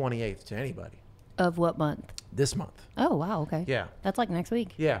starting the 28th to anybody. Of what month? This month. Oh, wow. Okay. Yeah. That's like next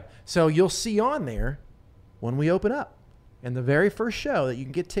week. Yeah. So you'll see on there when we open up. And the very first show that you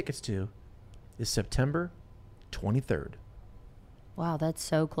can get tickets to is September 23rd. Wow, that's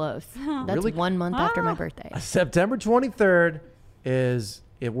so close. That's Really? 1 month after my birthday. September 23rd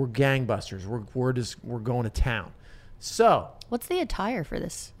we're gangbusters. We're going to town. So what's the attire for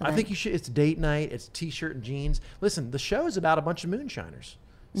this event? I think you should. It's date night. It's t-shirt and jeans. Listen, the show is about a bunch of moonshiners.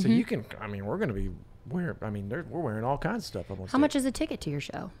 So you can. I mean, we're going to be wearing. I mean, we're wearing all kinds of stuff. How much is a ticket to your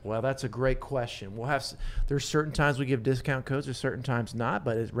show? Well, that's a great question. We'll have. There's certain times we give discount codes. There's certain times not,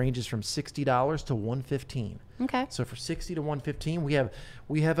 but it ranges from $60 to $115. Okay. So for $60 to $115,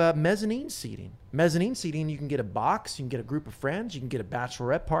 we have a mezzanine seating. Mezzanine seating, you can get a box, you can get a group of friends, you can get a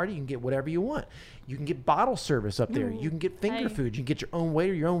bachelorette party, you can get whatever you want. You can get bottle service up there. You can get finger food. You can get your own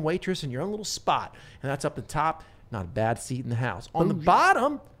waiter, your own waitress, and your own little spot. And that's up the top. Not a bad seat in the house. On the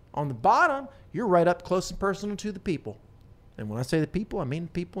bottom, you're right up close and personal to the people. And when I say the people, I mean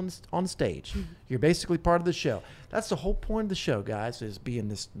people on the stage. You're basically part of the show. That's the whole point of the show, guys, is being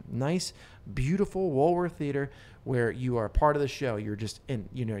this nice, beautiful Woolworth Theater where you are part of the show. You're just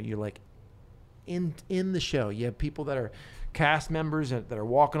you're like in the show. You have people that are cast members that are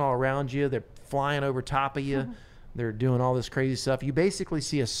walking all around you. They're flying over top of you. They're doing all this crazy stuff. You basically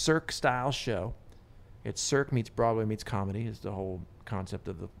see a Cirque-style show. It's Cirque meets Broadway meets comedy is the whole concept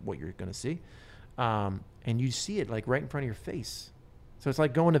of what you're going to see. And you see it like right in front of your face. So it's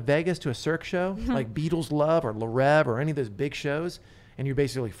like going to Vegas to a Cirque show, like Beatles Love or Le Rêve or any of those big shows, and you're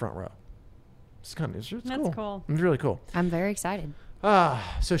basically front row. It's cool. It's really cool. I'm very excited.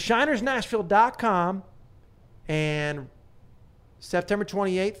 So shinersnashville.com, and September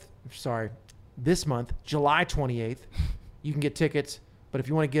 28th, this month, July 28th, you can get tickets. But if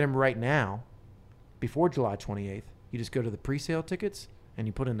you want to get them right now, before July 28th, you just go to the pre-sale tickets and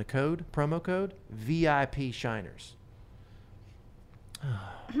you put in the promo code, VIP Shiners.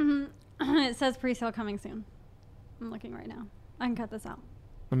 It says pre-sale coming soon. I'm looking right now. I can cut this out.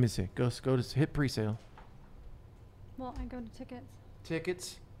 Let me see. Go to hit pre-sale. Well, I go to tickets.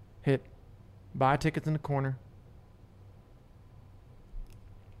 Tickets. Hit buy tickets in the corner.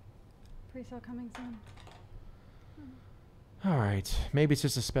 Pre-sale coming soon. All right. Maybe it's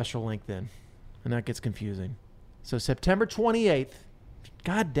just a special link then. And that gets confusing. So September 28th.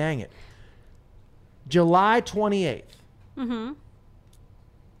 God dang it. July 28th. Mm-hmm.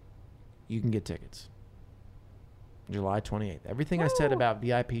 You can get tickets. July 28th. Everything I said about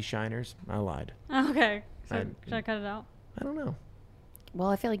VIP Shiners, I lied. Okay. So should I cut it out? I don't know. Well,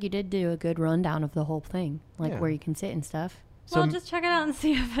 I feel like you did do a good rundown of the whole thing, like where you can sit and stuff. Well, just check it out and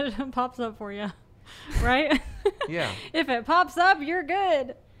see if it pops up for you. Right? Yeah. If it pops up, you're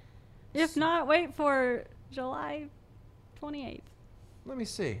good. If not, wait for July 28th. Let me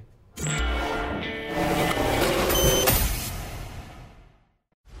see.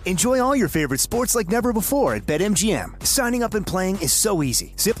 Enjoy all your favorite sports like never before at BetMGM. Signing up and playing is so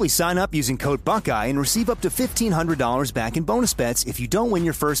easy. Simply sign up using code Buckeye and receive up to $1,500 back in bonus bets if you don't win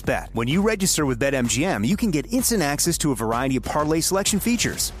your first bet. When you register with BetMGM, you can get instant access to a variety of parlay selection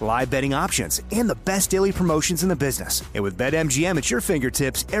features, live betting options, and the best daily promotions in the business. And with BetMGM at your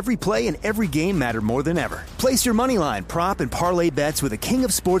fingertips, every play and every game matter more than ever. Place your moneyline, prop, and parlay bets with the king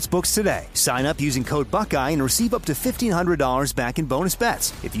of sportsbooks today. Sign up using code Buckeye and receive up to $1,500 back in bonus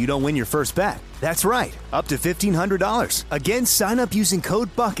bets if you don't win your first bet. That's right, up to $1,500. Again, sign up using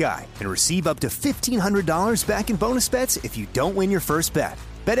code Buckeye and receive up to $1,500 back in bonus bets if you don't win your first bet.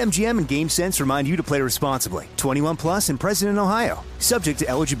 BetMGM and GameSense remind you to play responsibly. 21 plus and present in Ohio. Subject to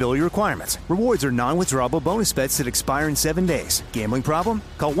eligibility requirements. Rewards are non-withdrawable bonus bets that expire in 7 days. Gambling problem?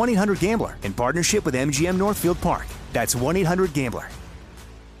 Call 1-800-GAMBLER in partnership with MGM Northfield Park. That's 1-800-GAMBLER.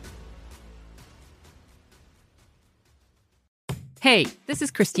 Hey, this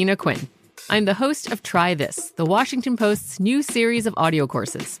is Christina Quinn. I'm the host of Try This, the Washington Post's new series of audio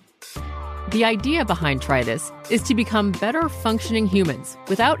courses. The idea behind Try This is to become better functioning humans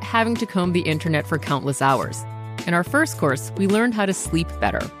without having to comb the internet for countless hours. In our first course, we learned how to sleep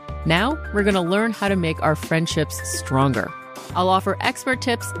better. Now, we're going to learn how to make our friendships stronger. I'll offer expert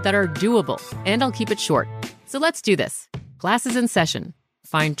tips that are doable, and I'll keep it short. So let's do this. Class is in session.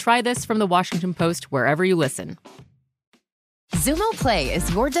 Find Try This from the Washington Post wherever you listen. Zumo Play is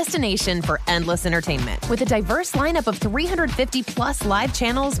your destination for endless entertainment. With a diverse lineup of 350 plus live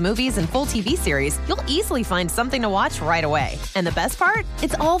channels, movies, and full TV series, you'll easily find something to watch right away. And the best part?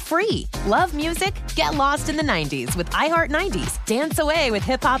 It's all free. Love music? Get lost in the 90s with iHeart 90s, dance away with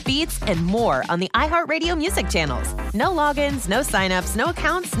hip-hop beats, and more on the iHeartRadio music channels. No logins, no signups, no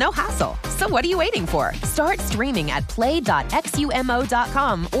accounts, no hassle. So what are you waiting for? Start streaming at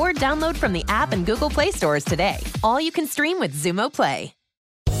play.xumo.com or download from the app and Google Play stores today. All you can stream with Zumo Play.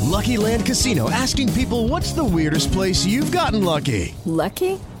 Lucky Land Casino, asking people, what's the weirdest place you've gotten lucky?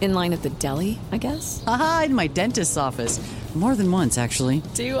 Lucky? In line at the deli, I guess? Aha, in my dentist's office. More than once, actually.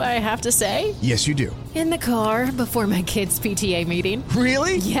 Do I have to say? Yes, you do. In the car before my kids' PTA meeting.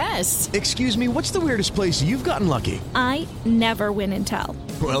 Really? Yes. Excuse me, what's the weirdest place you've gotten lucky? I never win and tell.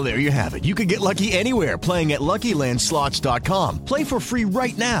 Well, there you have it. You can get lucky anywhere, playing at LuckyLandSlots.com. Play for free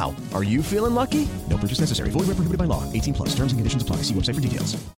right now. Are you feeling lucky? No purchase necessary. Void where prohibited by law. 18 plus. Terms and conditions apply. See website for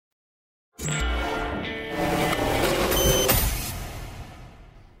details.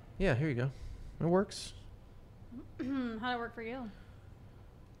 Yeah, here you go. It works. How'd it work for you?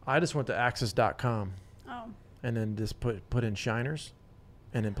 I just went to access.com. Oh. And then just put in Shiners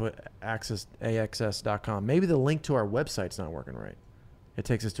and then put AXS.com. Maybe the link to our website's not working right. It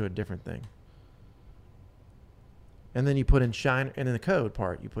takes us to a different thing. And then you put in Shiner, and in the code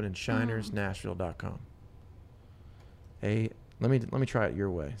part, you put in shinersnashville.com. Let me try it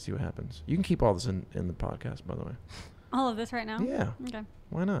your way. See what happens. You can keep all this in the podcast, by the way. All of this right now? Yeah. Okay.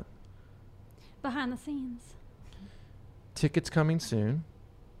 Why not? Behind the scenes. Tickets coming soon.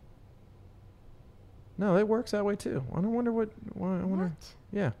 No, it works that way too. I don't wonder what.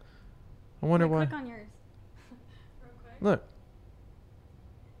 Yeah. I wonder why. Click on yours. Real quick. Look.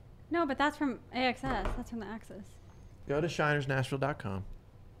 No, but that's from AXS. That's from the Axis. Go to shinersnashville.com.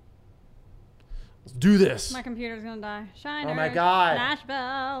 Let's do this. My computer's gonna die. Shiners. Oh my God.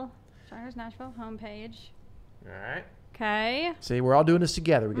 Nashville. Shiners Nashville homepage. All right. Okay. See, we're all doing this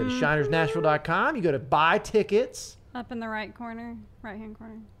together. We go to shinersnashville.com. You go to buy tickets. Up in the right corner, right hand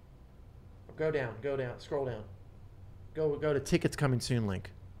corner. Go down, scroll down. Go to tickets coming soon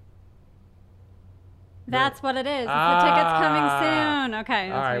link. That's what it is. It's the tickets coming soon.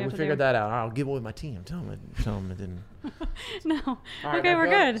 Okay. All right, we figured that out. I'll give away my team. Tell them it didn't. No. Right, okay, we're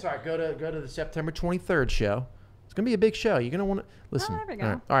good. Sorry, go to the September 23rd show. It's gonna be a big show. You're gonna want to listen. Oh, there we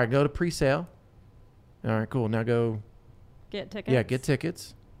go. All right, go to pre-sale. All right, cool. Now go. Get tickets. Yeah, get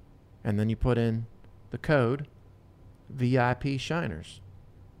tickets, and then you put in the code VIP Shiners.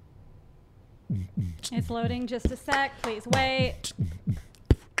 It's loading. Just a sec. Please wait.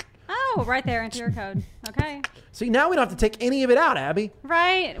 Oh, right there. Enter your code. Okay. See, now we don't have to take any of it out, Abby.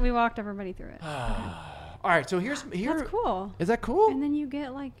 Right. We walked everybody through it. All right. So here. That's cool. Is that cool? And then you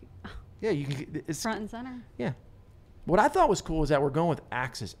get like. Yeah, you can get front and center. Yeah. What I thought was cool is that we're going with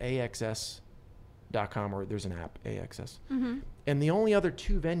Axis, AXS.com, or there's an app, AXS. Mm-hmm. And the only other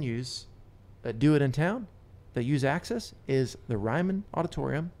two venues that do it in town that use Access is the Ryman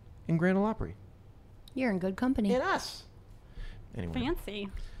Auditorium and Grand Ole Opry. You're in good company. And us. Anyway. Fancy.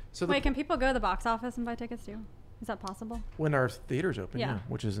 So Wait, can people go to the box office and buy tickets too? Is that possible? When our theaters open, Yeah.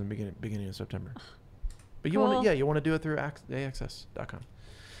 which is in the beginning of September. But you Cool. want to do it through AXS.com.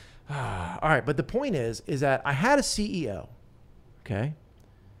 All right, but the point is that I had a CEO, okay,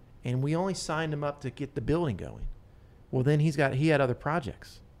 and we only signed him up to get the building going. Well, then he had other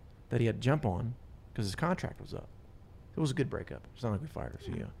projects that he had to jump on because his contract was up. It was a good breakup. It's not like we fired our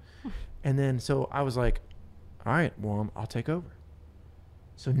CEO. And then so I was like, all right, well, I'll take over.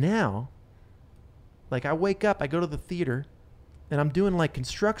 So now, like, I wake up, I go to the theater, and I'm doing like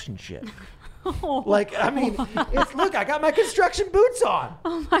construction shit. Like, I mean, look, I got my construction boots on.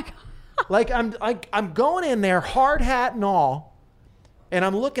 Oh my God. Like, I'm going in there, hard hat and all, and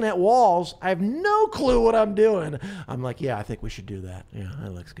I'm looking at walls. I have no clue what I'm doing. I'm like, yeah, I think we should do that. Yeah,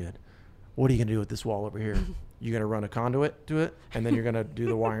 that looks good. What are you gonna do with this wall over here? You're gonna run a conduit to it, and then you're gonna do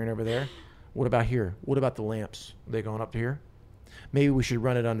the wiring over there. What about here? What about the lamps? Are they going up to here? Maybe we should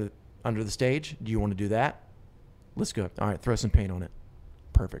run it under the stage. Do you want to do that? Let's go. All right, throw some paint on it.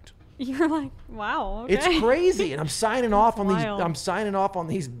 Perfect. You're like, wow. Okay. It's crazy, and I'm signing off on wild. these. I'm signing off on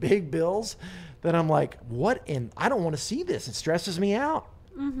these big bills that I'm like, what? And I don't want to see this. It stresses me out.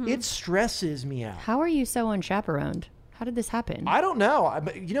 Mm-hmm. It stresses me out. How are you so unchaperoned? How did this happen? I don't know.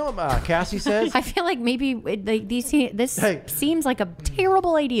 You know what Cassie says? I feel like maybe this seems like a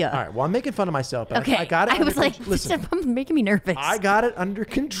terrible idea. All right. Well, I'm making fun of myself. But Okay. I got it. I was like, listen, this is making me nervous. I got it under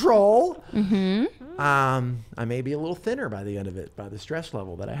control. Mm-hmm. I may be a little thinner by the end of it, by the stress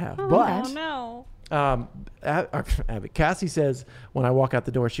level that I have. Oh, But no. Cassie says when I walk out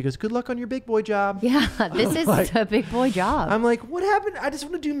the door, she goes, "Good luck on your big boy job." Yeah, this is like, a big boy job. I'm like, what happened? I just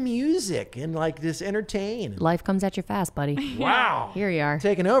want to do music and like just entertain. Life comes at you fast, buddy. Wow. Here you are.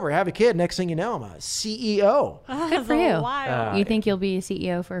 Taking over. Have a kid. Next thing you know, I'm a CEO. Good for you. You think you'll be a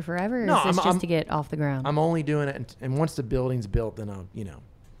CEO for forever? Or No, is this I'm just to get off the ground? I'm only doing it, and once the building's built, then I'll,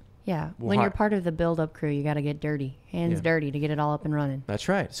 Yeah, We'll when hi- you're part of the build-up crew, you got to get dirty, hands Yeah. dirty to get it all up and running. That's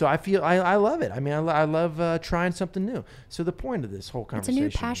right. So I feel I love it. I mean, I love trying something new. So the point of this whole It's a conversation. new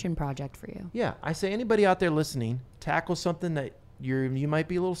passion project for you. Yeah, I say anybody out there listening, tackle something that you might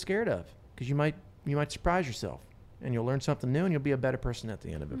be a little scared of, because you might surprise yourself, and you'll learn something new, and you'll be a better person at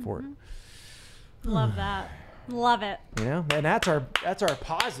the end of it for it. Love that. Love it. You know, and that's our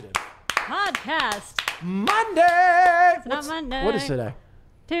positive Podcast. Monday. It's not Monday. What is today?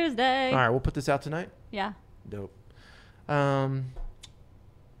 Tuesday. All right, we'll put this out tonight. Yeah. Dope. So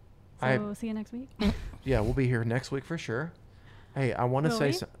see you next week. Yeah, we'll be here next week for sure. Hey, I want to Will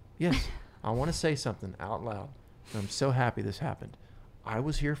say we? yes. I want to say something out loud. I'm so happy this happened. I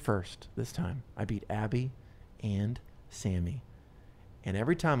was here first this time. I beat Abby and Sammy. And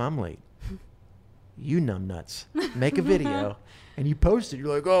every time I'm late, you numbnuts make a video and you post it.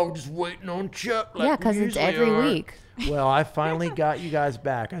 You're like, oh, just waiting on Chuck. Like Yeah, 'cause we it's usually every are." week. Well, I finally got you guys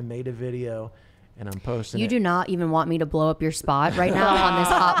back. I made a video and I'm posting You it. do not even want me to blow up your spot right now on this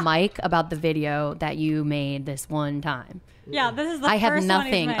hot mic about the video that you made this one time. Yeah, this is the I have first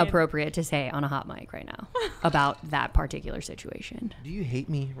nothing one he's made. appropriate to say on a hot mic right now about that particular situation. Do you hate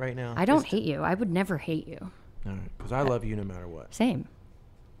me right now? I don't hate you. I would never hate you. All right, because I love you no matter what. Same.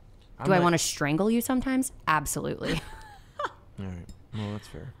 I'm Do I like- want to strangle you sometimes? Absolutely. All right. Well, that's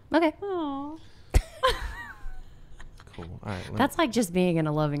fair. Okay. Aw. Cool. All right. That's like just being in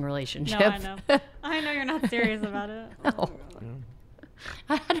a loving relationship. No, I know. I know you're not serious about it. No.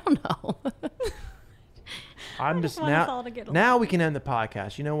 I don't know. I'm just just want us now. all to get Now we can end the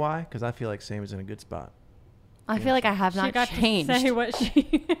podcast. You know why? Because I feel like Sam is in a good spot. I feel like I have She not got to changed. say what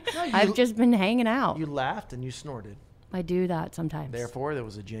she. I've just been hanging out. You laughed and you snorted. I do that sometimes. Therefore, there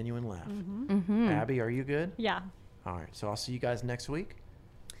was a genuine laugh. Mm-hmm. Abby, are you good? Yeah. All right. So I'll see you guys next week.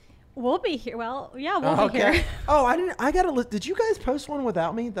 We'll be here. Well, yeah, we'll be here. Oh, I didn't. I gotta. Did you guys post one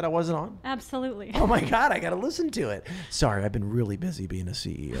without me that I wasn't on? Absolutely. Oh my God! I gotta listen to it. Sorry, I've been really busy being a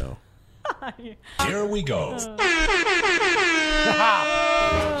CEO. Here we go.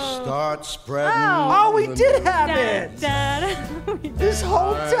 Start spreading. Oh, we did have it Dad. this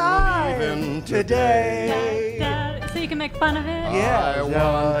whole time today. Dad. So you can make fun of it? Yeah, I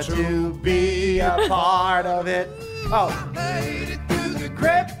want to be a part of it. Oh,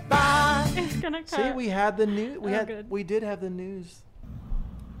 grapevine. It's gonna cut. See, we had the news. Good. We did have the news.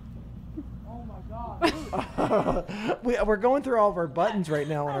 Oh my God. We're going through all of our buttons right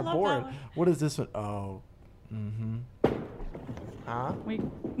now on our love board. that one. What is this one? Oh. Mm-hmm. Huh? We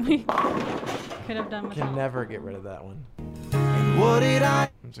could have done with Can that. never get rid of that one. What did I?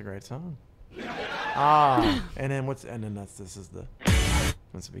 It's a great song. And then this is the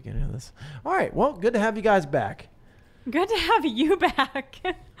beginning of this. All right. Well, good to have you guys back. Good to have you back.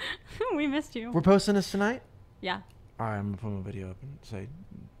 We missed you. We're posting this tonight? Yeah. All right, I'm going to put my video up and say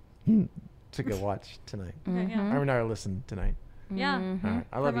to go watch tonight. Okay, yeah. I'm going to listen tonight. Yeah. All right.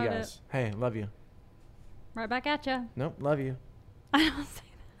 I love you guys. Hey, love you. Right back at you. Nope, love you. I don't say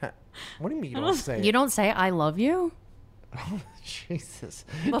that. What do you mean you don't say it? You don't say I love you? Oh, Jesus.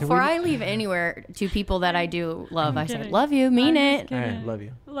 Before I leave anywhere to people that I do love, I say, love you, mean it. Hey, love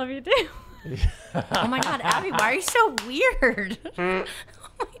you. Love you too. Oh my God, Abby, why are you so weird? Oh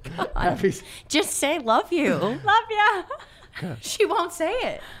my God. Just say love you. Love ya. She won't say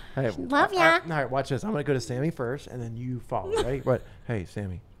it. Hey, Love ya. All right, watch this. I'm going to go to Sammy first, and then you follow, right? But hey,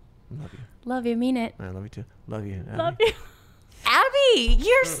 Sammy, love you. Love you, mean it. I love you too. Love you. Abby. Love you. Abby,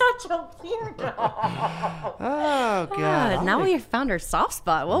 you're such a weirdo. Oh, God. Now we found her soft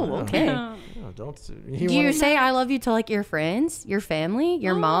spot. Whoa, okay. No, don't. Do you say I love you to like your friends, your family,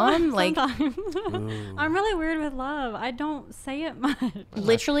 your mom? Like, Sometimes. I'm really weird with love. I don't say it much.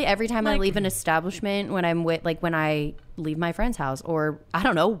 literally every time I leave an establishment, when I'm with, like when I leave my friend's house or I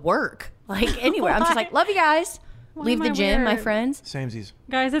don't know, work, like anywhere, I'm just like, love you guys. Why Leave am the I gym, my weird? friends. Samesies.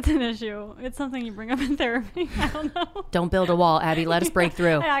 Guys, it's an issue. It's something you bring up in therapy. I don't know. Don't build a wall, Abby. Let us break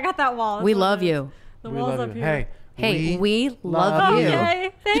through. Hey, I got that wall. We love you. The We wall's love up you. here. Hey, we love you.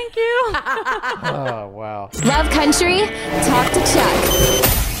 Okay, thank you. Oh, wow. Love country? Talk to Chuck.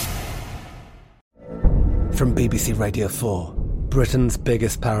 From BBC Radio 4, Britain's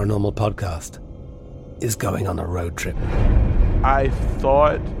biggest paranormal podcast is going on a road trip. I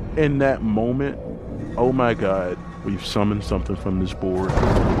thought in that moment, oh my God, we've summoned something from this board.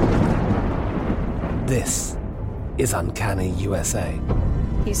 This is Uncanny USA.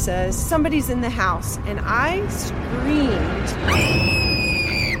 He says, somebody's in the house, and I screamed.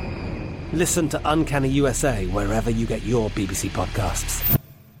 Listen to Uncanny USA wherever you get your BBC podcasts,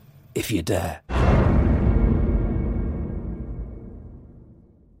 if you dare.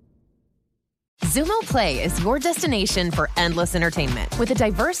 Zumo Play is your destination for endless entertainment. With a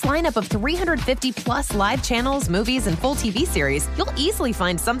diverse lineup of 350 plus live channels, movies, and full TV series, you'll easily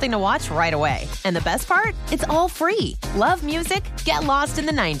find something to watch right away. And the best part? It's all free. Love music? Get lost in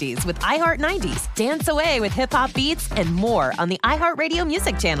the 90s with iHeart 90s, dance away with hip-hop beats, and more on the iHeartRadio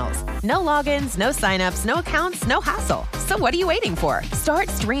music channels. No logins, no signups, no accounts, no hassle. So what are you waiting for? Start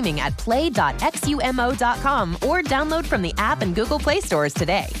streaming at play.xumo.com or download from the app and Google Play stores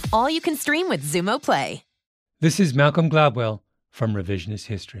today. All you can stream with Zumo Play. This is Malcolm Gladwell from Revisionist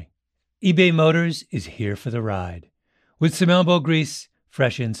History. eBay Motors is here for the ride. With some elbow grease,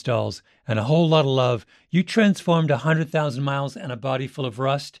 fresh installs, and a whole lot of love, you transformed 100,000 miles and a body full of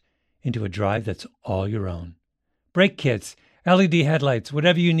rust into a drive that's all your own. Brake kits, LED headlights,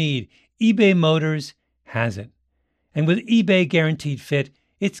 whatever you need, eBay Motors has it. And with eBay Guaranteed Fit,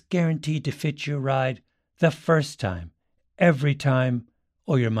 it's guaranteed to fit your ride the first time, every time,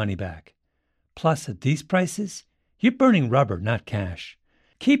 or your money back. Plus, at these prices, you're burning rubber, not cash.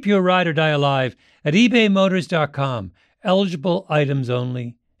 Keep your ride or die alive at ebaymotors.com. Eligible items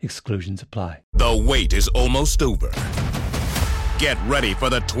only. Exclusions apply. The wait is almost over. Get ready for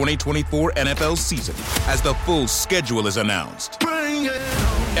the 2024 NFL season as the full schedule is announced.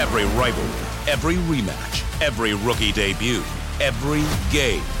 Every rivalry, every rematch, every rookie debut, every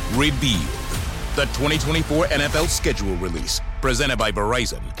game revealed. The 2024 NFL schedule release, presented by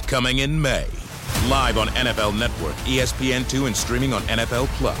Verizon, coming in May. Live on NFL Network, ESPN2, and streaming on NFL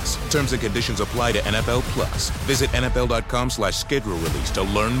Plus. Terms and conditions apply to NFL Plus. Visit NFL.com/schedule release to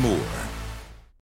learn more.